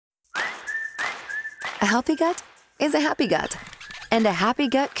A healthy gut is a happy gut, and a happy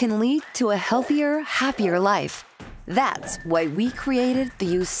gut can lead to a healthier, happier life. That's why we created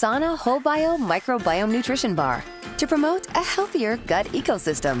the USANA WholeBio Microbiome Nutrition Bar to promote a healthier gut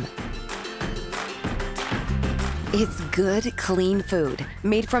ecosystem. It's good, clean food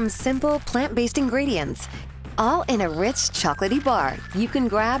made from simple plant-based ingredients, all in a rich chocolatey bar you can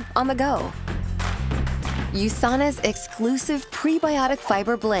grab on the go. USANA's exclusive prebiotic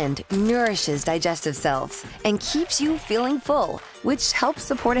fiber blend nourishes digestive cells and keeps you feeling full, which helps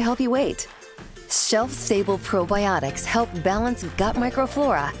support a healthy weight. Shelf-stable probiotics help balance gut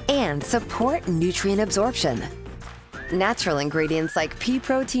microflora and support nutrient absorption. Natural ingredients like pea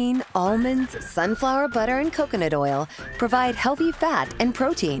protein, almonds, sunflower butter, and coconut oil provide healthy fat and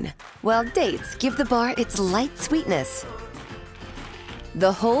protein, while dates give the bar its light sweetness.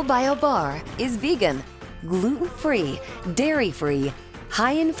 The WholeBio bar is vegan, gluten-free, dairy-free,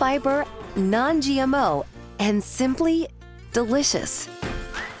 high in fiber, non-GMO, and simply delicious.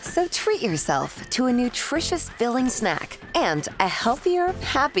 So treat yourself to a nutritious filling snack and a healthier,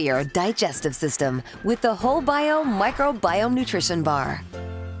 happier digestive system with the WholeBio Microbiome Nutrition Bar.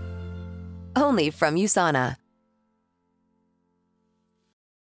 Only from USANA.